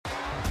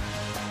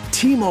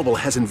T-Mobile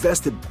has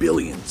invested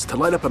billions to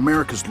light up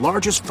America's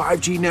largest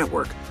 5G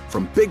network,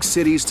 from big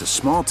cities to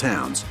small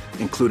towns,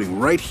 including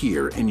right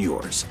here in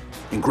yours.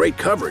 And great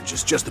coverage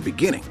is just the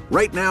beginning.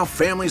 Right now,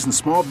 families and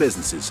small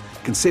businesses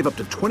can save up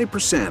to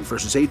 20%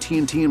 versus AT&T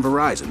and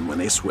Verizon when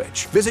they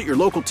switch. Visit your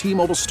local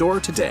T-Mobile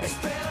store today.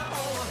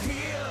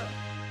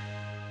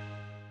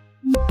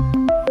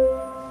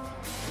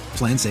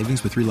 Plan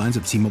savings with 3 lines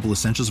of T-Mobile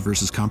Essentials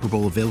versus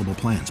comparable available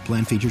plans.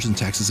 Plan features and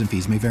taxes and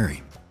fees may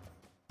vary.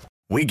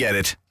 We get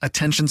it.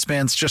 Attention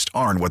spans just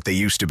aren't what they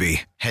used to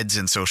be. Heads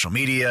in social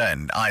media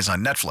and eyes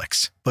on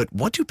Netflix. But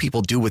what do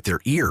people do with their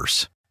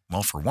ears?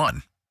 Well, for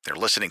one, they're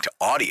listening to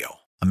audio.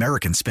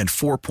 Americans spend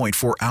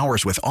 4.4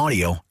 hours with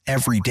audio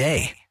every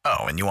day. Oh,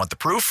 and you want the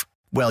proof?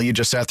 Well, you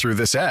just sat through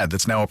this ad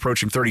that's now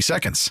approaching 30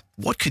 seconds.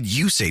 What could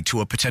you say to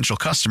a potential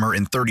customer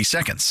in 30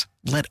 seconds?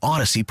 Let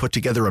Odyssey put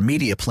together a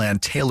media plan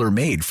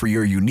tailor-made for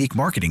your unique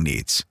marketing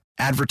needs.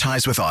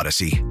 Advertise with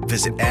Odyssey.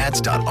 Visit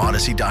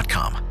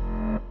ads.odyssey.com.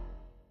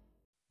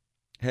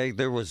 Hey,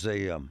 there was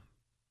a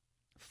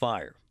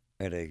fire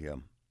at a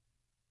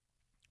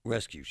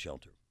rescue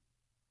shelter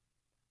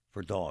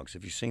for dogs.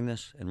 Have you seen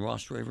this in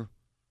Rostraver?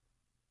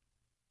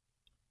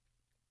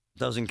 A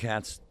dozen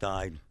cats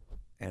died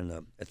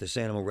at this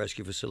animal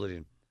rescue facility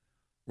in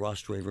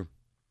Rostraver.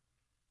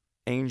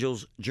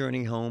 Angels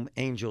Journey Home.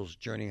 Angels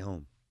Journey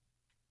Home.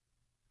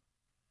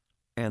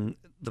 And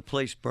the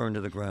place burned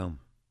to the ground.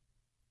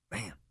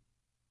 Man.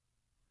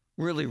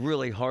 Really,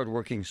 really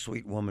hardworking,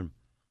 sweet woman.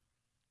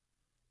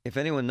 If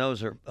anyone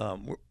knows her,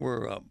 that's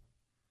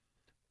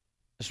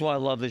why I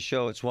love this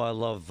show. It's why I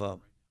love,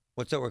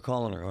 what's that we're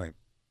calling her? All right.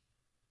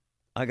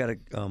 I got to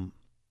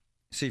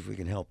see if we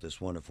can help this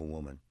wonderful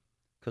woman.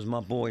 Because my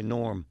boy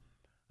Norm,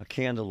 a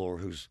Candelore,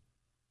 who's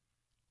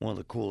one of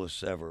the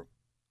coolest ever,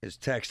 is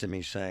texting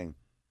me saying,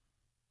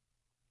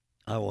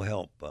 I will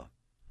help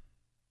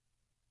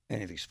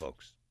any of these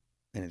folks.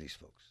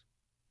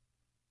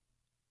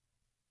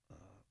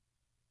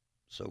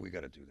 So we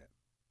got to do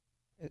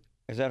that.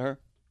 Is that her?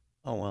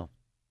 Oh, well.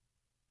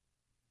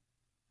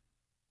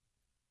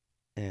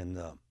 And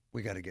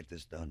we got to get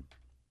this done.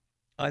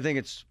 I think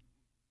it's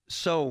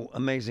so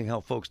amazing how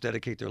folks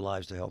dedicate their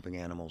lives to helping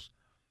animals.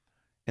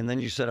 And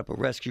then you set up a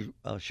rescue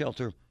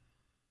shelter,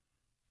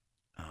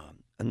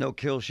 a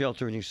no-kill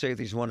shelter, and you save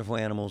these wonderful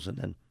animals, and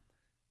then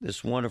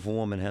this wonderful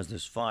woman has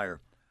this fire.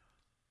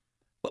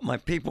 But my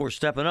people are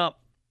stepping up.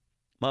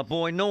 My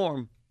boy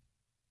Norm.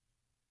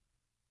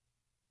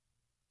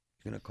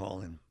 He's going to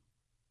call in.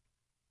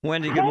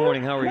 Wendy, good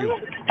morning. How are you?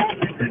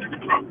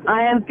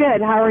 I am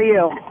good. How are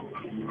you?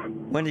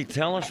 Wendy,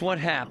 tell us what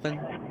happened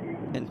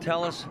and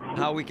tell us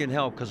how we can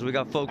help, because we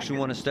got folks who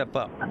want to step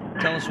up.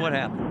 Tell us what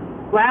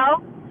happened.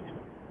 Well,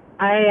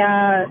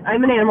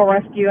 I'm an animal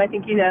rescue. I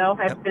think you know.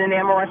 I've been an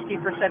animal rescue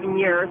for 7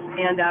 years,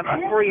 and about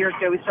 4 years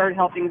ago we started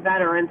helping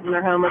veterans when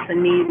they're homeless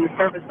and need and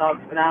service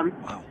dogs for them.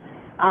 Wow.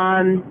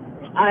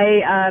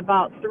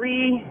 About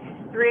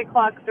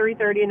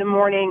 3:30 in the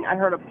morning, I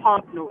heard a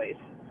pop noise.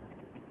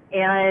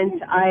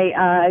 And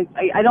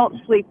I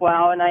don't sleep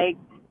well, and I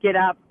get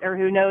up, or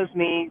who knows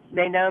me,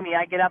 they know me.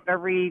 I get up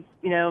every,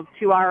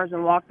 2 hours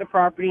and walk the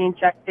property and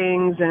check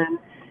things. And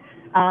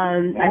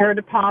I heard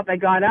a pop. I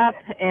got up,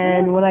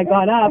 and when I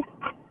got up,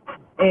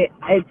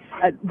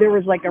 there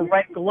was like a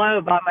red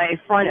glow by my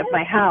front of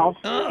my house.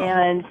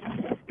 And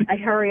I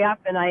hurry up,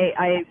 and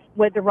I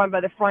went to run by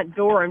the front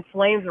door, and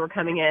flames were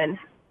coming in.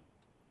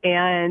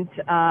 And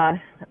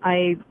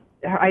I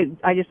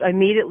just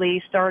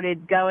immediately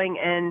started going,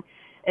 and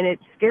it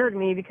scared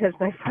me because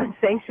my front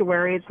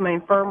sanctuary, it's my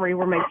infirmary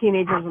where my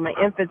teenagers and my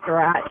infants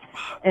are at.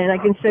 And I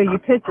can show you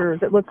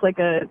pictures. It looks like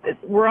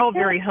we're all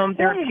very home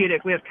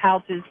therapeutic. We have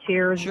couches,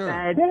 chairs, sure.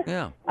 bed.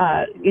 Yeah.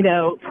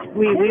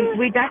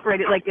 We decorate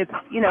it like it's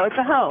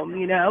a home,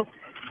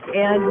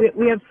 and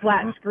we have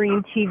flat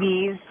screen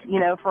TVs,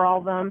 for all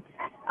of them.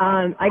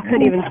 I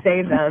couldn't even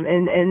save them.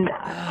 And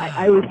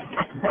I will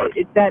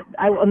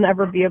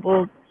never be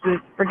able to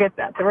forget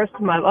that the rest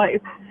of my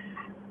life.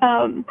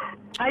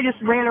 I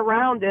just ran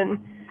around, and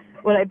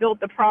when I built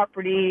the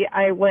property,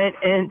 I went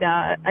and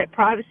I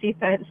privacy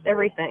fenced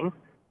everything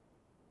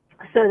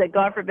so that,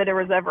 God forbid, there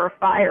was ever a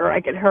fire,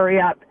 I could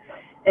hurry up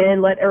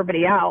and let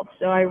everybody out.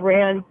 So I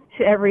ran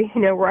to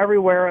we're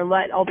everywhere and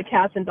let all the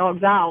cats and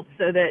dogs out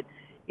so that,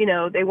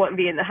 they wouldn't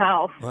be in the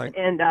house. Right.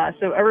 And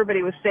so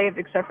everybody was saved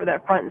except for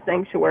that front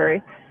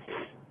sanctuary.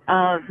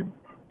 My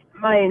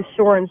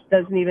insurance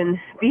doesn't even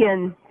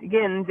begin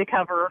to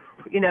cover,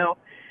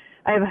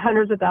 I have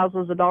hundreds of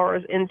thousands of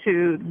dollars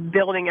into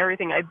building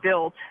everything I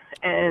built,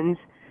 and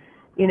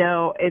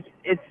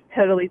it's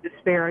totally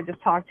despair. I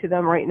just talked to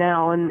them right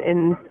now,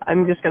 and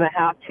I'm just going to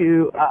have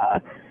to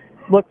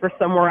look for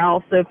somewhere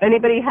else. So if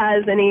anybody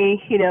has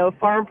any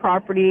farm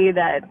property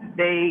that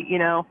they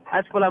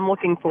that's what I'm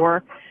looking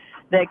for,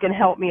 that can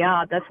help me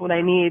out. That's what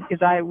I need,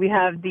 because we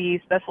have the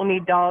special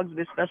need dogs, we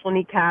have special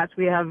need cats,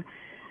 we have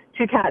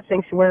 2 cat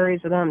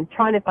sanctuaries that I'm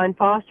trying to find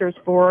fosters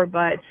for,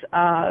 but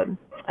I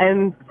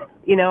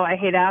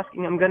hate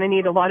asking. I'm going to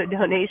need a lot of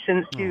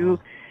donations to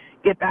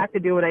get back to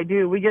do what I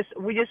do. We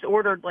just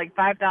ordered like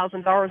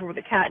 $5,000 worth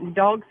of cat and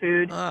dog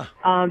food,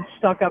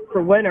 stock up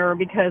for winter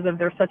because of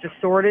there's such a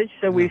shortage.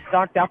 So we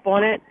stocked up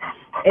on it,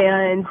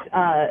 and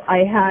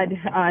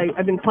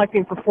I've been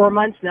collecting for 4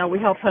 months now. We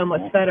help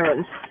homeless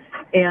veterans,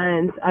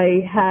 and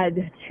I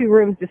had 2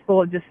 rooms just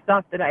full of just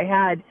stuff that I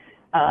had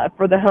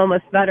for the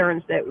homeless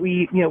veterans that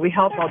we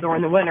helped all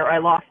during the winter. I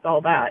lost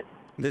all that.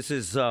 This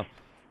is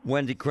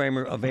Wendy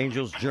Kramer of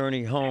Angels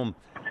Journey Home.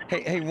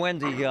 Hey,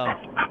 Wendy.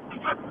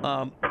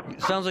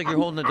 Sounds like you're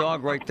holding a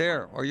dog right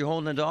there. Are you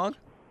holding a dog?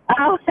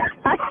 Oh,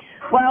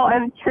 well,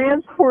 I'm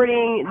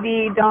transporting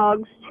the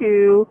dogs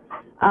to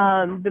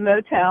the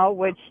motel,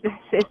 which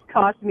is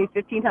costing me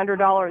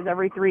 $1,500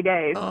 every 3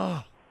 days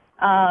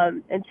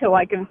until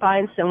I can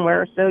find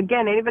somewhere. So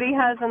again, anybody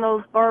has an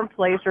old farm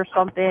place or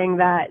something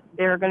that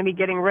they're going to be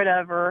getting rid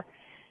of, or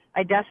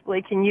I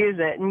desperately can use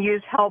it and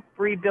use help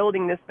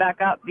rebuilding this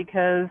back up,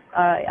 because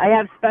I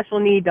have special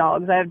need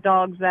dogs. I have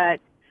dogs that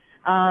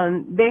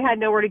they had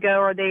nowhere to go,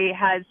 or they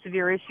had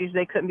severe issues.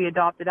 They couldn't be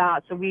adopted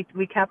out. So we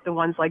kept the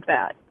ones like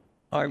that.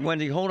 All right,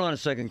 Wendy, hold on a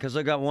second, because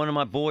I got one of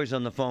my boys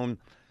on the phone,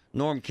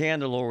 Norm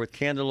Candelore with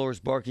Candelore's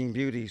Barking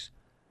Beauties.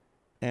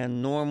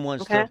 And Norm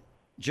wants to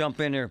jump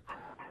in here.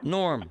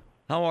 Norm,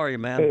 how are you,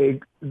 man? Hey,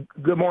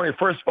 good morning.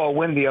 First of all,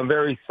 Wendy, I'm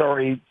very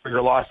sorry for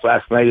your loss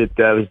last night. It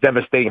was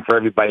devastating for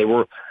everybody.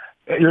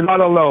 You're not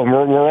alone.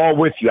 We're all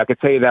with you. I can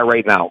tell you that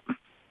right now.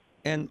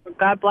 And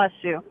God bless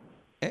you.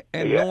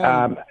 And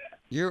Norm,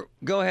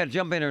 go ahead,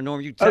 jump in here, Norm.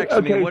 You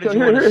texted me. What did you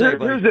want to say,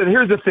 buddy?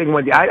 Here's the thing,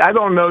 Wendy. I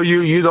don't know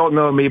you. You don't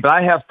know me, but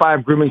I have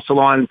 5 grooming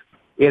salons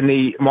in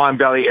the Mon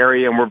Valley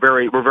area, and we're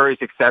very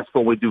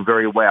successful. We do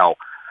very well.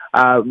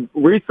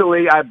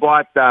 Recently, I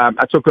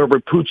took over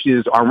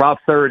Pooch's on Route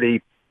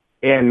 30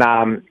 in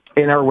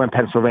Irwin,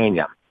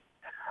 Pennsylvania.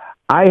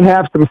 I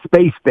have some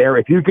space there.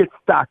 If you get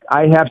stuck,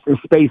 I have some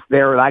space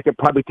there, and I could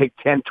probably take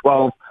 10,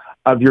 12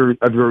 of your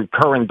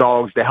current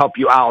dogs to help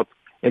you out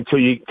until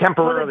you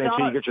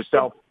get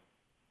yourself.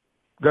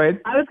 Go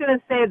ahead. I was going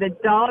to say the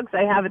dogs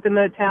I have at the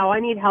motel, I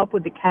need help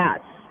with the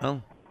cats.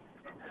 Oh.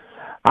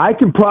 I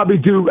could probably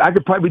do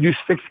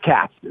 6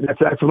 cats.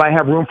 That's what I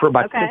have room for,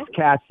 about 6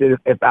 cats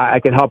if I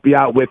can help you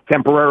out with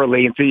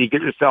temporarily until you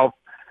get yourself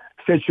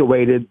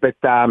situated. But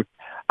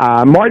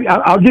Marty,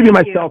 I'll give you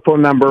my cell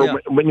phone number. Yeah.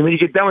 When you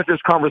get done with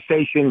this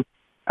conversation,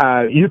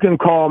 you can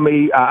call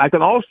me. I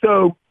can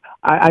also,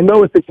 I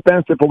know it's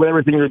expensive for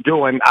everything you're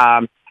doing.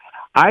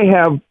 I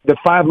have the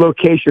 5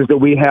 locations that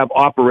we have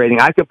operating.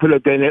 I could put a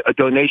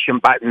donation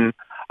button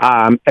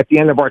at the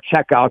end of our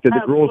checkout that the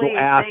girls will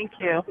ask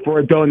for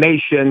a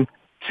donation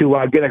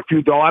to get a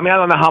few dollars. I mean, I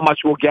don't know how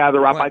much we'll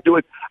gather up. Right.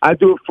 I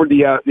do it for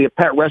the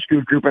pet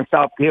rescue group in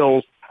South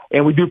Hills,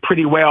 and we do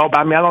pretty well. But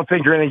I mean, I don't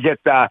think you're going to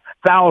get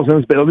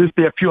thousands, but at least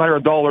be a few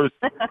 $100s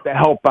to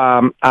help.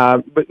 But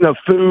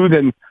food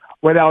and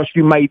what else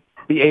you might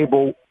be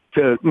able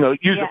to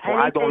use it for.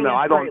 I don't know.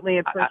 I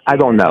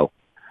don't know.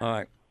 All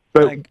right.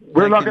 But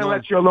we're not going to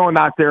let you alone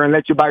out there and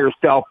let you by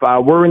yourself.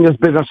 We're in this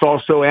business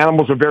also.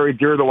 Animals are very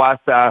dear to us.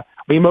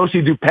 We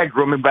mostly do pet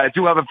grooming, but I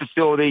do have a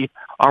facility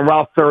on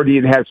Route 30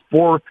 that has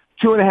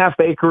 2.5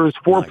 acres,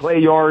 4 play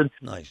yards,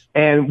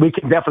 and we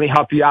can definitely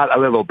help you out a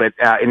little bit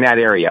in that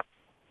area.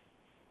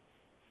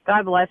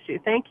 God bless you.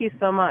 Thank you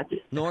so much.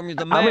 Norm, you're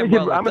the man,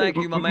 brother. Thank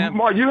you, my man.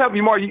 Mark, you have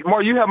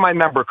my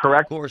number,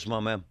 correct? Of course, my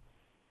man.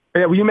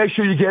 Yeah, will you make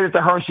sure you get it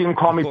to her? She can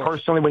call me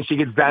personally when she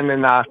gets done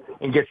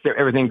and gets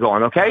everything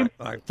going, okay?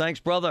 All right. Thanks,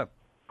 brother.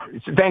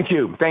 Thank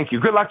you.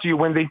 Good luck to you,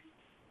 Wendy.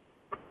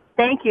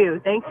 Thank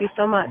you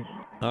so much.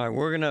 All right,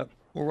 we're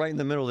right in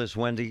the middle of this,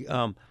 Wendy. Do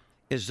you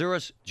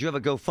have a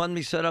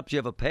GoFundMe set up? Do you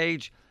have a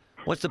page?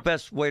 What's the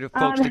best way to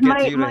folks to get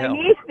to you to help?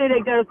 My niece did a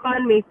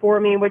GoFundMe for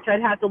me, which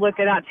I'd have to look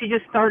it up. She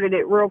just started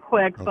it real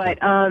quick. Okay.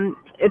 But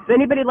if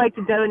anybody would like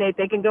to donate,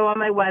 they can go on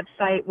my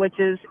website, which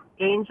is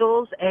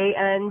Angels,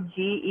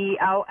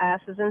 ANGELS as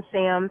in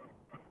Sam,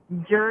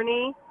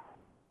 Journey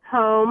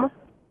Home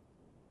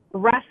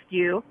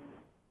Rescue.com.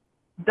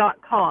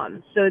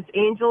 So it's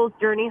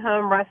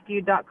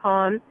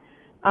angelsjourneyhomerescue.com.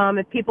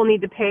 If people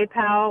need to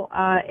PayPal,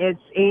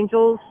 it's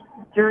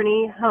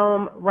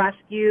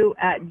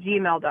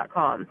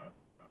angelsjourneyhomerescue@gmail.com.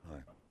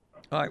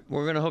 All right,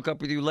 we're going to hook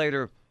up with you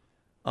later.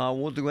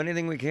 We'll do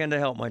anything we can to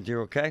help, my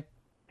dear, okay?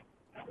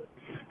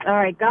 All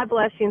right, God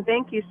bless you, and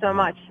thank you so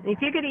much.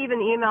 If you could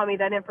even email me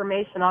that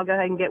information, I'll go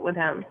ahead and get with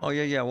him. Oh,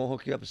 yeah, we'll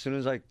hook you up as soon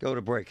as I go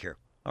to break here.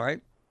 All right?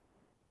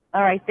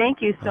 All right,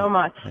 thank you so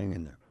much. Hang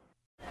in there.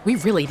 We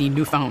really need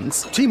new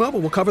phones. T-Mobile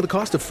will cover the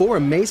cost of 4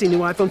 amazing new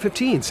iPhone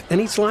 15s,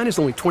 and each line is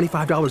only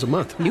 $25 a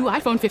month. New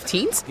iPhone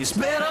 15s? It's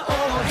better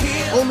over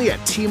here. Only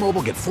at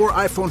T-Mobile, get 4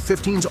 iPhone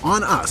 15s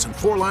on us and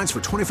 4 lines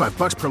for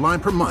 $25 per line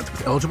per month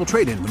with eligible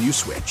trade-in when you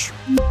switch.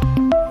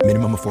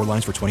 Minimum of 4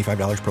 lines for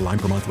 $25 per line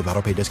per month with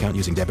autopay discount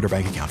using debit or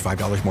bank account.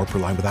 $5 more per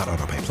line without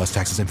autopay, plus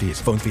taxes and fees.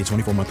 Phone fee at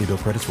 24 monthly bill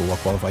credits for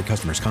well-qualified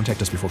customers. Contact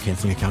us before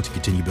canceling account to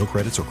continue bill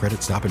credits or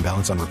credit stop and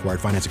balance on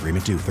required finance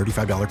agreement due.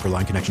 $35 per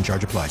line connection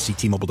charge applies. See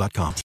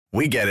T-Mobile.com.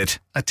 We get it.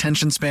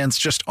 Attention spans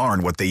just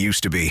aren't what they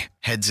used to be.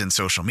 Heads in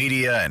social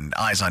media and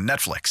eyes on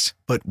Netflix.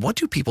 But what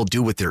do people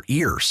do with their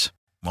ears?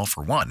 Well,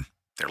 for one,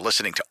 they're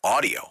listening to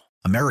audio.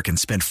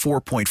 Americans spend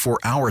 4.4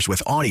 hours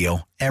with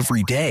audio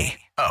every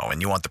day. Oh,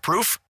 and you want the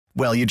proof?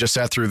 Well, you just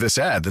sat through this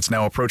ad that's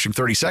now approaching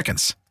 30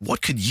 seconds.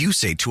 What could you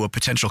say to a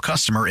potential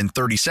customer in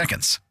 30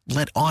 seconds?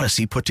 Let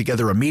Odyssey put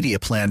together a media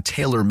plan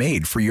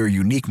tailor-made for your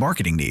unique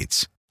marketing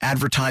needs.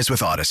 Advertise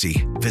with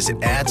Odyssey.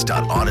 Visit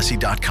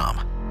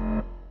ads.odyssey.com.